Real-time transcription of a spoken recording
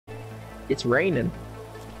It's raining.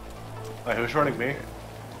 Wait, who's running me?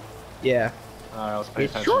 Yeah. I was paying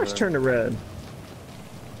It's attention George to turn to red.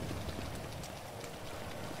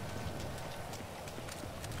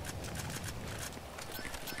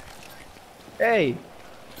 Hey,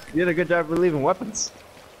 you did a good job relieving weapons.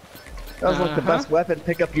 That was like the best weapon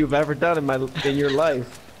pickup you've ever done in your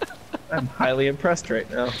life. I'm highly impressed right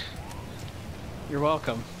now. You're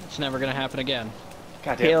welcome. It's never gonna happen again.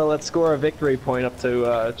 Goddamn. Kayla, let's score a victory point up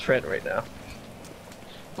to Trent right now.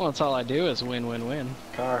 Well, that's all I do is win, win, win.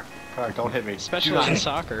 Car, don't hit me. Especially in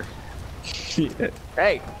soccer.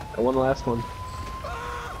 Hey, I won the last one.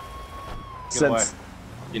 Get away. Since,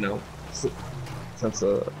 you know, since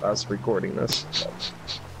us recording this.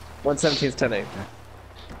 117 is 10-8.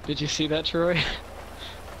 Did you see that, Troy?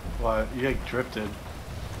 What? You get drifted.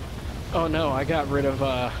 Oh no, I got rid of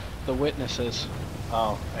the witnesses.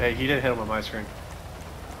 Oh, hey, he didn't hit him on my screen.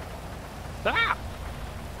 Ah!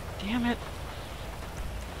 Damn it.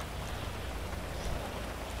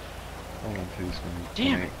 Hold on, please.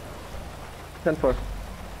 Damn it. 10-4.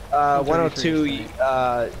 102,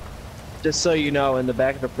 just so you know, in the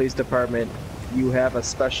back of the police department, you have a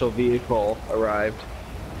special vehicle arrived.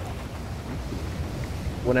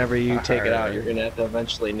 Whenever you take it out, you're gonna have to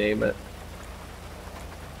eventually name it.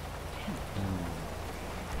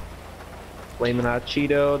 Flamin' Hot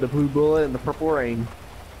Cheeto, the Blue Bullet, and the Purple Rain.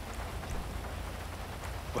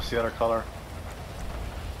 What's the other color?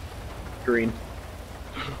 Green.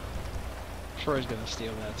 Troy's gonna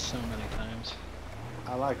steal that so many times.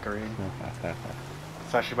 I like green.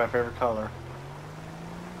 It's actually my favorite color.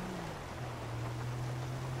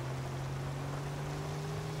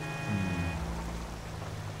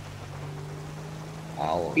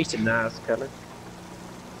 Olive. It's a nice color.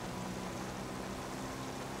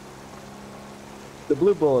 The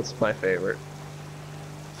Blue Bullet's my favorite.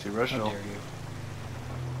 It's the How original. dare you?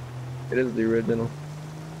 It is the original.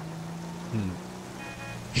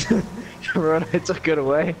 Remember when I took it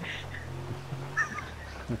away?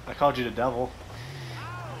 I called you the devil.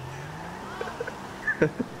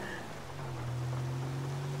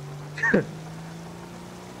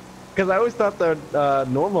 Because I always thought the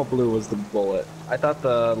normal blue was the bullet. I thought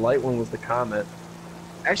the light one was the comet.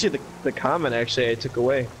 Actually, the comet actually I took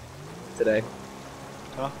away today.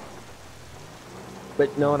 Huh?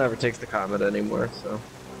 But no one ever takes the comet anymore, so.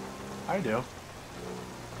 I do.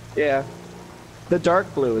 Yeah. The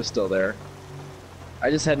dark blue is still there. I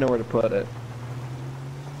just had nowhere to put it.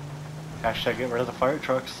 Hashtag get rid of the fire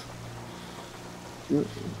trucks.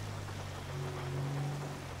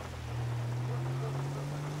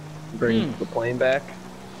 Bring the plane back.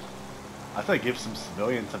 I thought give some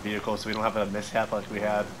civilians a vehicle so we don't have a mishap like we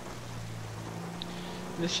had.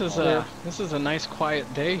 This is Yeah. this is a nice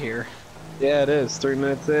quiet day here. Yeah, it is. 3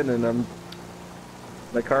 minutes in and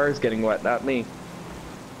my car is getting wet, not me.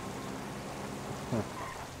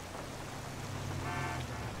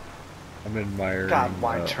 I'm admiring God,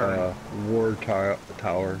 wide turn. war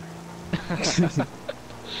tower.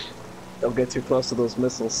 Don't get too close to those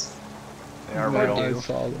missiles. They are Why real. do I you?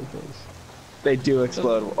 saw those. They do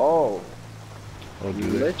explode. Oh, Oh, you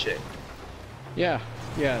do they? glitching. Yeah,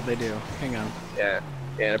 they do. Hang on. Yeah.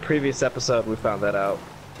 In a previous episode, we found that out.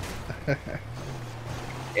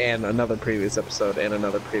 And another previous episode, and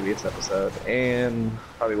another previous episode, and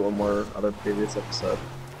probably one more other previous episode.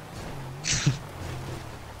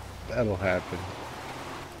 That'll happen.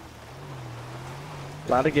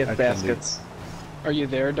 A lot of gift I can leave. baskets. Are you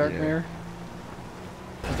there, Dark Yeah. Mirror?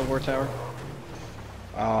 At the war tower?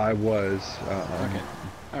 Oh, I was. Okay.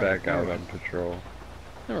 Back out never on mind. patrol.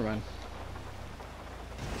 Never mind.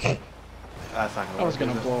 That's not gonna I was work,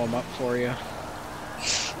 gonna is it? blow them up for you.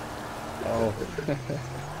 Oh.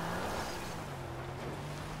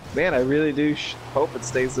 Man, I really do hope it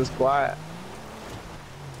stays this quiet.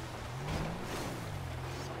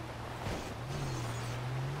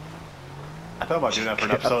 I thought about doing that for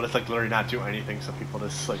an episode. It's like literally not do anything, so people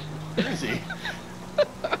just like busy.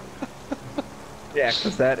 Yeah,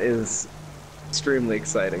 because that is extremely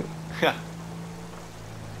exciting. Yeah,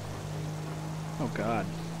 Oh God.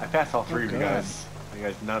 I passed all three of you God. guys. You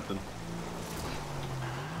guys nothing.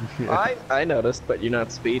 I noticed, but you're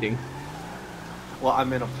not speeding. Well,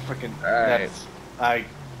 I'm in a freaking. Alright. I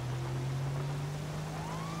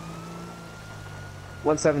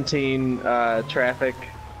 117 traffic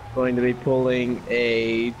going to be pulling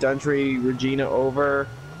a Dundry Regina over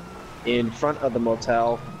in front of the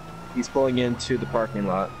motel. He's pulling into the parking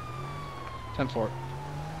lot. 10-4.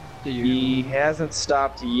 Do you He hasn't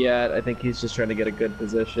stopped yet. I think he's just trying to get a good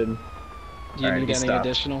position. need he any stopped.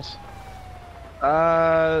 additionals?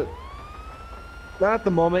 Not at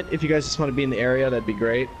the moment. If you guys just want to be in the area, that'd be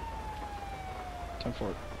great.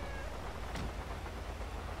 10-4.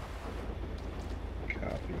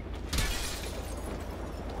 Copy.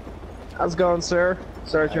 How's it going, sir?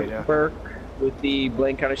 Sergeant Hey, yeah. Burke with the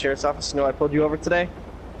Blaine County Sheriff's Office. Know I pulled you over today?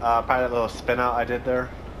 Probably that little spin out I did there.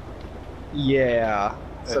 Yeah.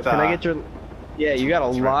 So It's, can I get your... Yeah, you got a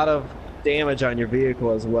it's lot of damage on your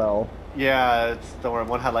vehicle as well. Yeah, don't worry,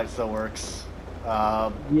 one headlight still works.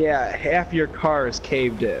 Yeah, half your car is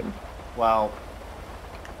caved in. Well,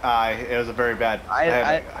 it was a very bad.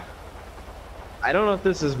 I don't know if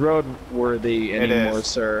this is roadworthy anymore, is.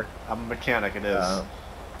 sir. I'm a mechanic, it is.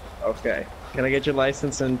 Okay. Can I get your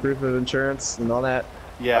license and proof of insurance and all that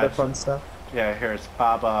Yeah, other it's- fun stuff? Yeah, here it's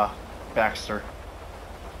Bob Baxter.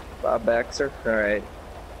 Bob Baxter? Alright.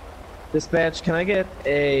 Dispatch, can I get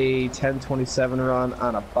a 1027 run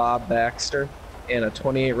on a Bob Baxter and a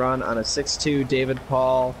 28 run on a 6'2 David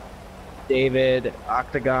Paul, David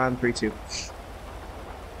Octagon 32?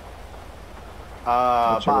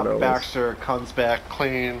 Not sure what it Bob was. Baxter comes back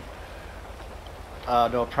clean.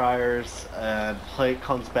 No priors, and plate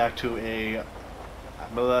comes back to a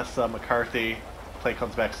Melissa McCarthy. Plate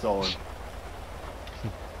comes back stolen.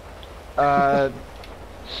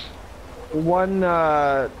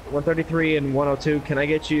 133 and 102, can I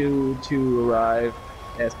get you to arrive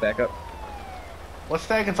as backup? What's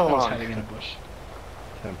taking so I was long? hiding in a bush.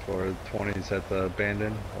 10-4. 20's at the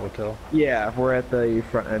abandoned hotel. Yeah, we're at the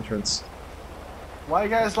front entrance. Why you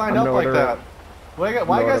guys lined I'm up gonna like order- that?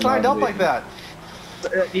 Why you guys lined up like that?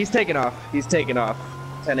 He's taking off. He's taking off.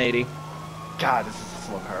 1080. God, this is a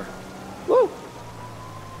slow car. Woo!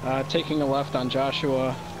 Taking a left on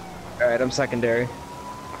Joshua. Alright, I'm secondary.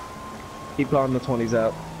 Keep calling the 20s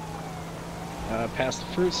out. Past the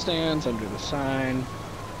fruit stands, under the sign.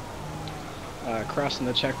 Crossing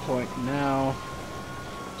the checkpoint now.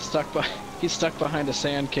 He's stuck behind a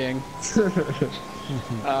Sand King.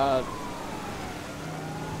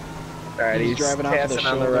 Alright, he's driving off the passing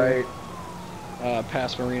on the shoulder. right.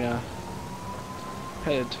 Past Marina.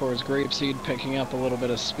 Headed towards Grapeseed, picking up a little bit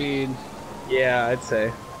of speed. Yeah, I'd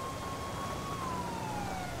say.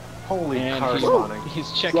 Holy And car he's, spawning.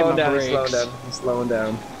 he's checking Slowing the down, brakes. he's slowing down. He's slowing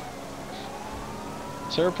down.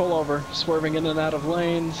 Sir, pull over. Swerving in and out of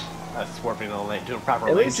lanes. That's swerving on the lane, doing proper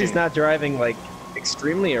At lane least he's change. not driving, like,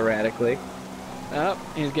 extremely erratically. Oh,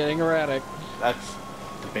 he's getting erratic. That's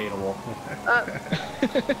debatable.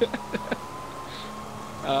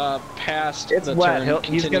 Past It's the wet. turn,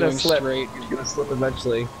 He's gonna continuing slip. straight. He's gonna slip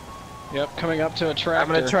eventually. Yep, coming up to a tractor. I'm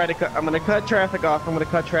gonna try to cut. I'm gonna cut traffic off. I'm gonna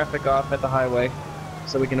cut traffic off at the highway,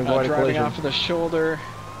 so we can avoid a driving collision. off of the shoulder.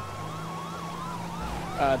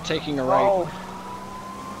 Taking a right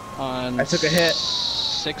on. I took a hit.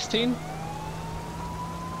 16.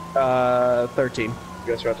 13.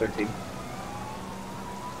 US Route 13.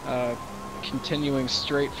 Continuing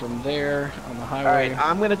straight from there on the All highway. right,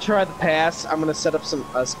 I'm gonna try the pass. I'm gonna set up some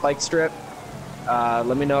spike strip.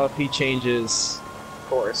 Let me know if he changes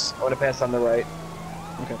course. I want to pass on the right.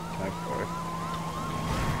 Okay. 10-4.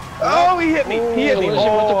 Oh, he hit me! He hit me!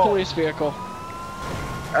 Collision with the Oh. police vehicle.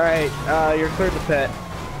 All right, you're cleared the pit.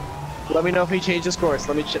 Let me know if he changes course.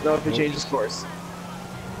 Let me know if he changes course.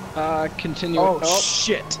 Continuing. Oh,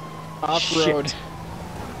 shit! Off-road. Shit.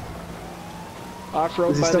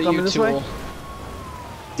 Off-road Is he by still the coming this way? U-Tool.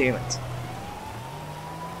 Damn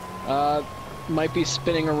it! Might be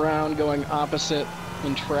spinning around, going opposite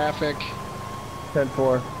in traffic.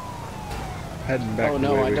 10-4. Heading back Oh the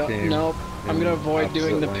no, way I we don't. came. Nope. I'm in gonna avoid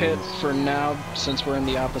doing the opposite pit lanes. for now, since we're in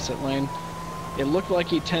the opposite lane. It looked like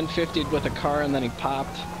he 1050'd with a car and then he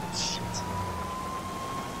popped. Shit.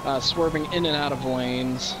 Swerving in and out of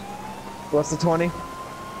lanes. What's the 20?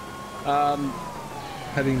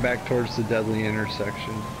 Heading back towards the deadly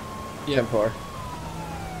intersection. Yeah. 10-4.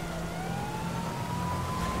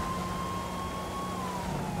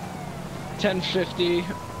 $10.50,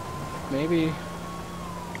 maybe.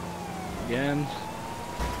 Again.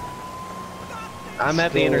 I'm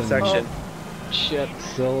at the Still in- intersection. Shit.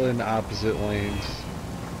 Still in opposite lanes.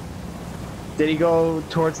 Did he go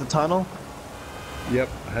towards the tunnel? Yep,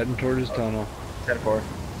 heading toward his tunnel. 10-4.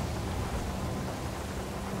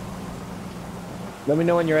 Let me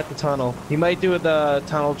know when you're at the tunnel. He might do the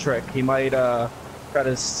tunnel trick. He might try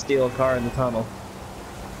to steal a car in the tunnel.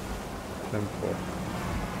 10-4.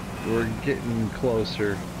 We're getting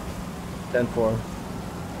closer. 10-4.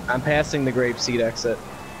 I'm passing the Grapeseed exit.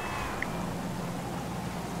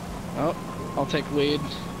 Oh, I'll take lead.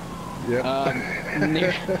 Yep.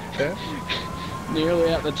 Nearly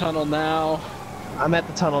at the tunnel now. I'm at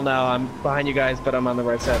the tunnel now. I'm behind you guys, but I'm on the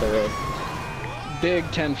right side of the road. Big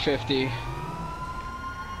 1050.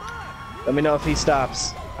 Let me know if he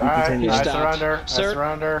stops. Alright, continue. I Stop. surrender. Sir? I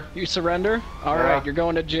surrender. You surrender? All Yeah. right, you're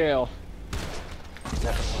going to jail.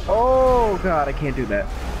 Oh god, I can't do that.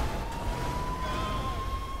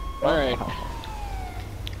 All right.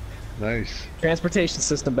 Nice. Transportation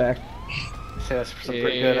system back. Say that's some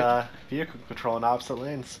pretty Yeah. good vehicle control in opposite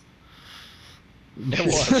lanes. It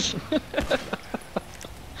was.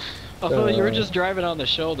 Although you were just driving on the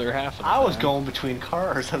shoulder half of the I was time. going between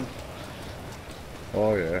cars and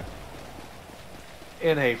Oh yeah.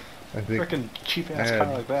 in a I think freaking cheap I ass had-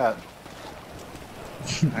 car like that.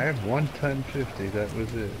 I had one 1050. That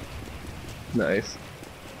was it. Nice.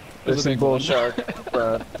 It was There's a some big bull one. shark.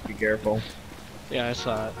 Be careful. Yeah, I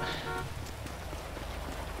saw it.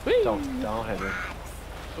 Don't hit me.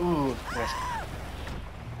 Ooh, nice.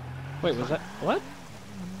 Wait, was that what?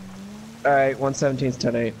 Alright, 117 is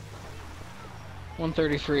 10-8.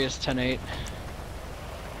 133 is 10-8.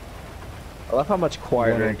 I love how much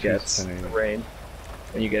quieter it 102 is gets in 10-8. the rain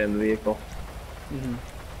when you get in the vehicle. Mm-hmm.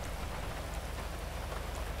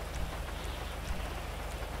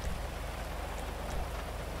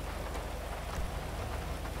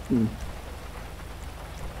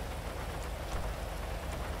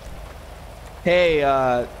 Hey,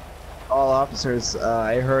 all officers,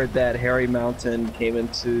 I heard that Harry Mountain came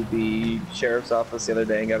into the sheriff's office the other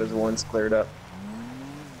day and got his warrants cleared up.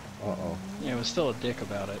 Uh-oh. Yeah, it was still a dick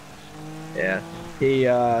about it. Yeah. He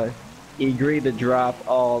agreed to drop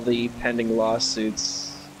all the pending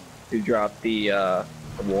lawsuits to drop the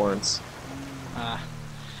warrants.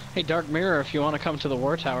 Hey, Dark Mirror, if you want to come to the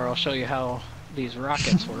War Tower, I'll show you how these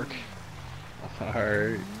rockets work.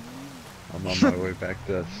 Alright. I'm on my way back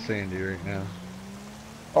to Sandy right now.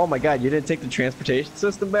 Oh my god, you didn't take the transportation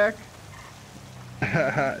system back?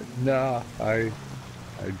 No, I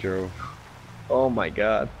drove. Oh my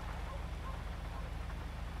god.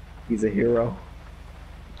 He's a hero.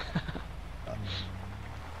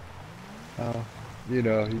 You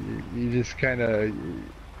know, you just kind of,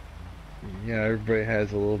 you know, everybody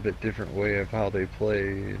has a little bit different way of how they play,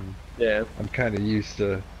 and Yeah. I'm kind of used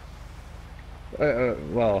to,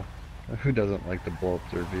 well, who doesn't like to blow up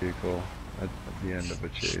their vehicle at the end of a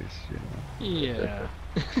chase, you know? Yeah.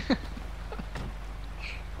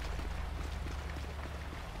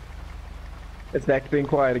 It's back to being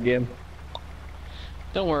quiet again.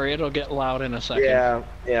 Don't worry, it'll get loud in a second. Yeah,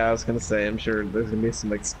 I was gonna say, I'm sure there's gonna be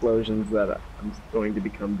some explosions that I'm going to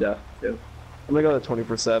become deaf to. I'm gonna go to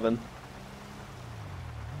 24/7.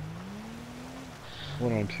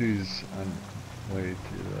 102's on way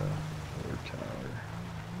to the War Tower.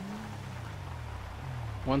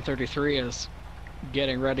 133 is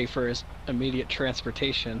getting ready for his immediate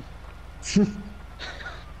transportation.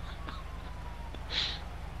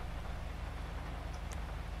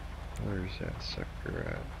 Where's that sucker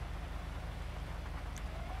at?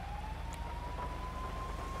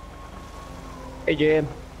 Hey, Jan.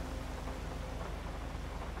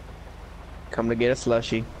 Come to get a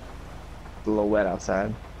slushie. It's a little wet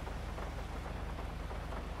outside.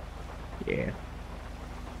 Yeah.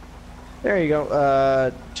 There you go.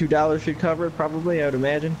 $2 should cover it, probably, I would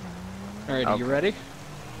imagine. Alright, are you Okay. ready?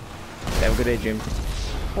 Have a good day, Jim.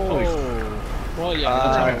 Oh. Well, yeah,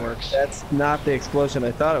 that's how it works. That's not the explosion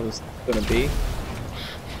I thought it was gonna be.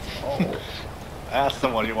 That's the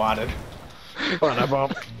one you wanted. Wow.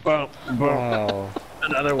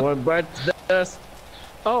 Another one bites the dust.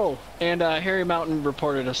 Oh, and Harry Mountain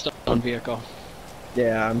reported a stolen vehicle.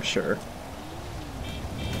 Yeah, I'm sure.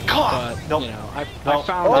 God! But, Nope. you know, I Nope.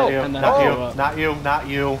 found Not it you. and then Not I you. blew up. Not you. Not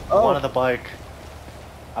you. I Oh. wanted the bike.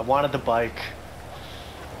 I wanted the bike.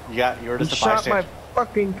 You were You just a shot bystander. my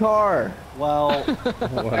fucking car. Well,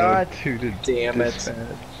 Wow, God dude, damn it. dispatch.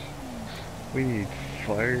 We need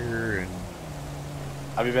fire and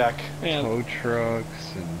I'll be back. Man, tow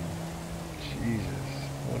trucks and Jesus,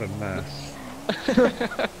 what a mess.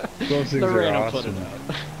 Those things the are rain will put awesome. it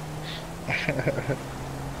out.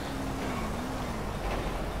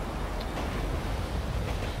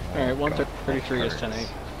 Alright, 133 is 10-8.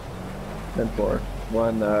 10-4.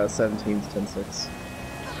 117 is 10-6.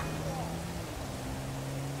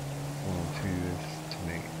 102 is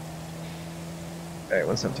tonight. Alright,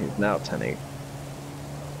 117 is now 10-8.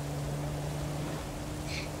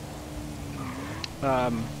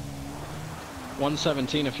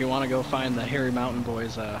 117, if you want to go find the Harry Mountain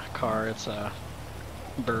Boys car, it's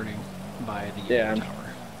burning by the Yeah.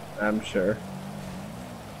 tower. I'm sure.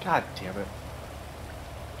 God damn it.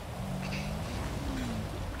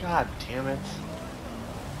 God damn it.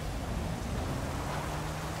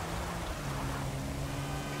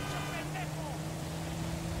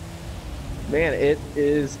 Man, it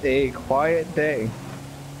is a quiet day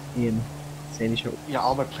in Sandy Shore. Yeah,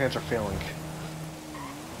 all my plans are failing.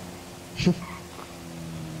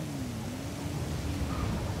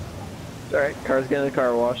 Alright, car's getting a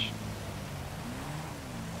car wash.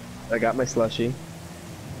 I got my slushy.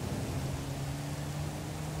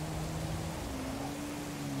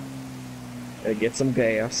 I get some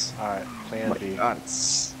gas. Alright, Oh plan my B. God,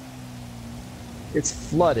 it's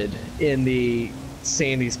flooded in the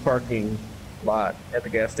Sandy's parking lot at the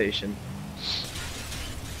gas station.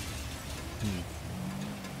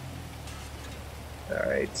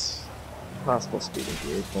 Alright. Possible speeding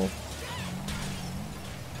vehicle.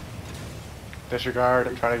 Disregard,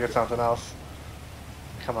 I'm trying to get something else.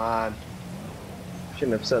 Come on.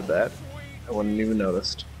 Shouldn't have said that. I wouldn't even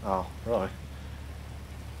noticed. Oh, really?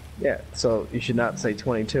 Yeah, so you should not say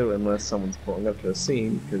 22 unless someone's pulling up to a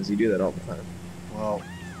scene, because you do that all the time. Well,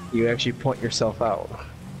 You actually point yourself out.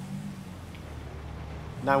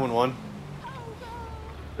 911.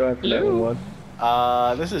 Go ahead for that Hello?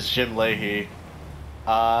 one. This is Jim Leahy.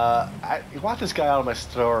 I want this guy out of my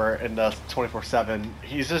store in the 24/7.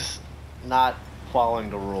 He's just not following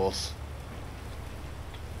the rules.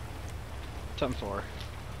 10-4.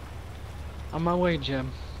 On my way,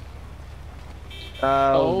 Jim.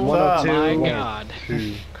 Oh, Oh 102. my God.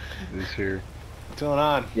 2 is here. What's going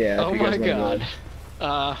on? Yeah. if Oh you guys my wanna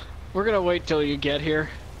God. We're gonna wait till you get here,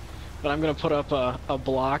 but I'm gonna put up a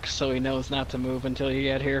block so he knows not to move until you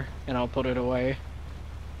get here, and I'll put it away.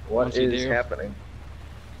 go. What Once you is do. happening?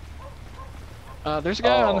 There's a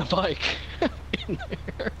guy on Oh. the bike in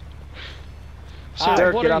there. Ah, Sir,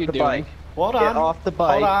 Dirk, what get are off you the doing? bike. Hold Get on. off the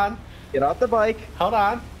bike. Hold on. Get off the bike. Hold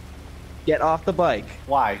on. Get off the bike.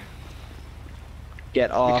 Why?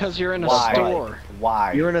 Get off. Because you're in a Why? store.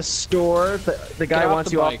 Why? You're in a store. The guy Get off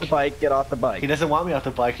wants the you off bike. the bike. Get off the bike. He doesn't want me off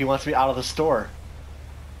the bike. He wants me out of the store.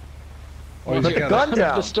 Oh, Put the You're gun out of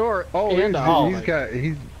down. the store. Oh, and out.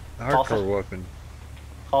 he's Also- hardcore weapon.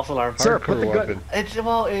 False alarm. Sir, put the Hardcore gun. weapon.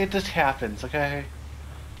 It just happens, okay?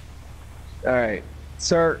 All right,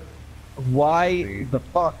 sir. Why See? the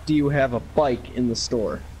fuck do you have a bike in the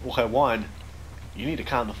store? Okay, one, you need to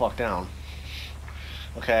calm the fuck down.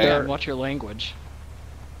 Okay? Yeah, and watch your language.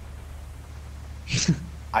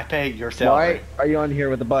 I pay your Why salary. are you on here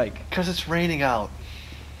with a bike? Because it's raining out.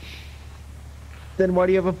 Then why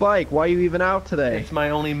do you have a bike? Why are you even out today? It's my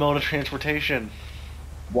only mode of transportation.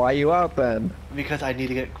 Why are you out then? Because I need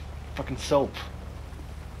to get fucking soap.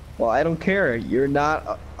 Well, I don't care. You're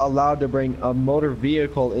not allowed to bring a motor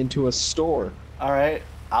vehicle into a store. Alright,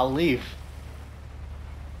 I'll leave.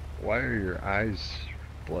 Why are your eyes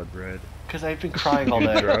blood red? Because I've been crying all You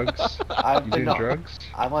day. doing drugs? I've You been doing drugs?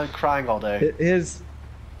 I'm like crying all day. His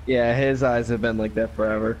eyes have been like that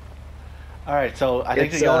forever. Alright, so I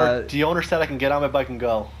think It's, the owner said I can get on my bike and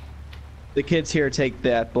go. The kids here take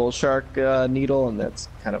that bull shark needle, and that's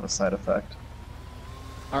kind of a side effect.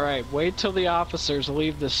 All right, wait till the officers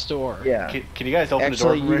leave the store. Yeah. Can you guys open the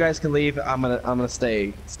door Actually, for you me? guys can leave. I'm gonna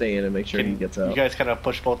stay in and make sure he Can gets out. you guys kind of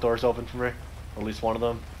push both doors open for me? Or at least one of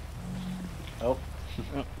them? Oh.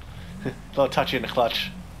 Little touchy in the clutch.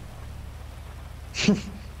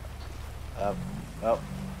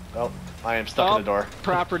 Oh. I am stuck in the door.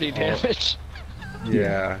 Property damage.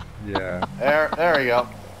 Yeah. There we go.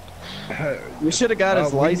 You should have got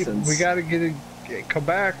his license. We gotta come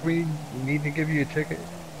back. We need to give you a ticket.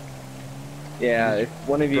 Yeah, if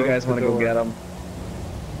one of you Broke guys the want to go door. get him.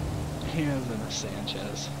 He was in a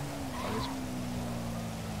Sanchez.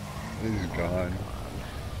 He's gone.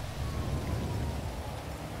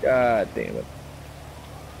 God damn it.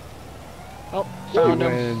 Oh, He found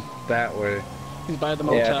him. went that way. He's by the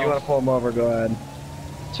Yeah, if you motel. want to pull him over, go ahead.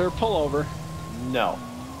 Sir, pull over. No.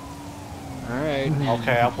 All right.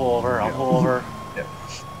 Okay, I'll pull over. I'll pull over.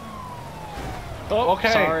 Oh,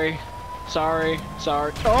 Okay. Sorry.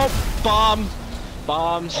 Oh, bomb.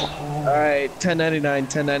 Bombs. All right, 1099,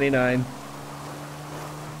 1099.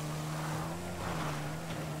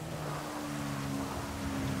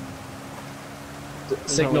 There's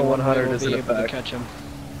Signal only one way 100 we'll is be in able to effect. catch him.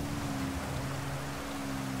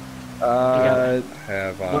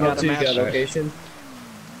 Have We got a 102, you got match. location?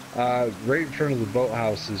 right in front of the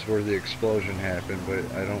boathouse is where the explosion happened, but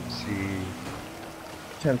I don't see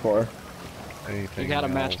 10-4. anything. You gotta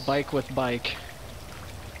else. match bike with bike.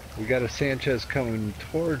 We got a Sanchez coming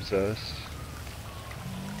towards us.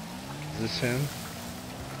 Is this him?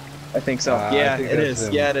 I think so. I Yeah, think it that's is.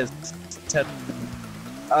 him. Yeah, it is. 10.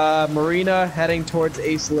 Marina heading towards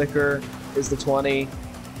Ace Liquor is the 20.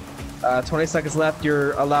 20 seconds left.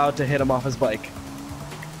 You're allowed to hit him off his bike.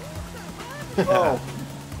 Oh.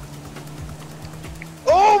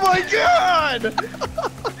 Oh my god!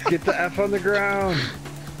 Get the F on the ground!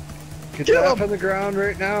 Get Kill the F him! on the ground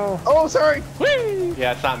right now! Oh, sorry. Whee!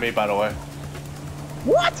 Yeah, it's not me, by the way.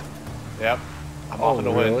 What? Yep. I'm off in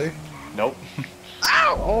the really? wind. Nope.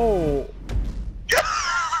 Oh!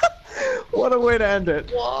 What a way to end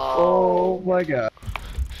it. Oh my god.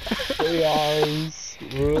 AIs,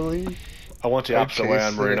 really? I went the I opposite way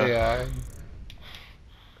on chased the Marina. AI.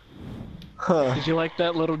 Huh. Did you like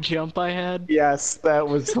that little jump I had? Yes, that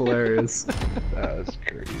was hilarious. That was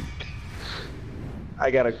great.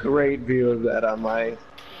 I got a great view of that on my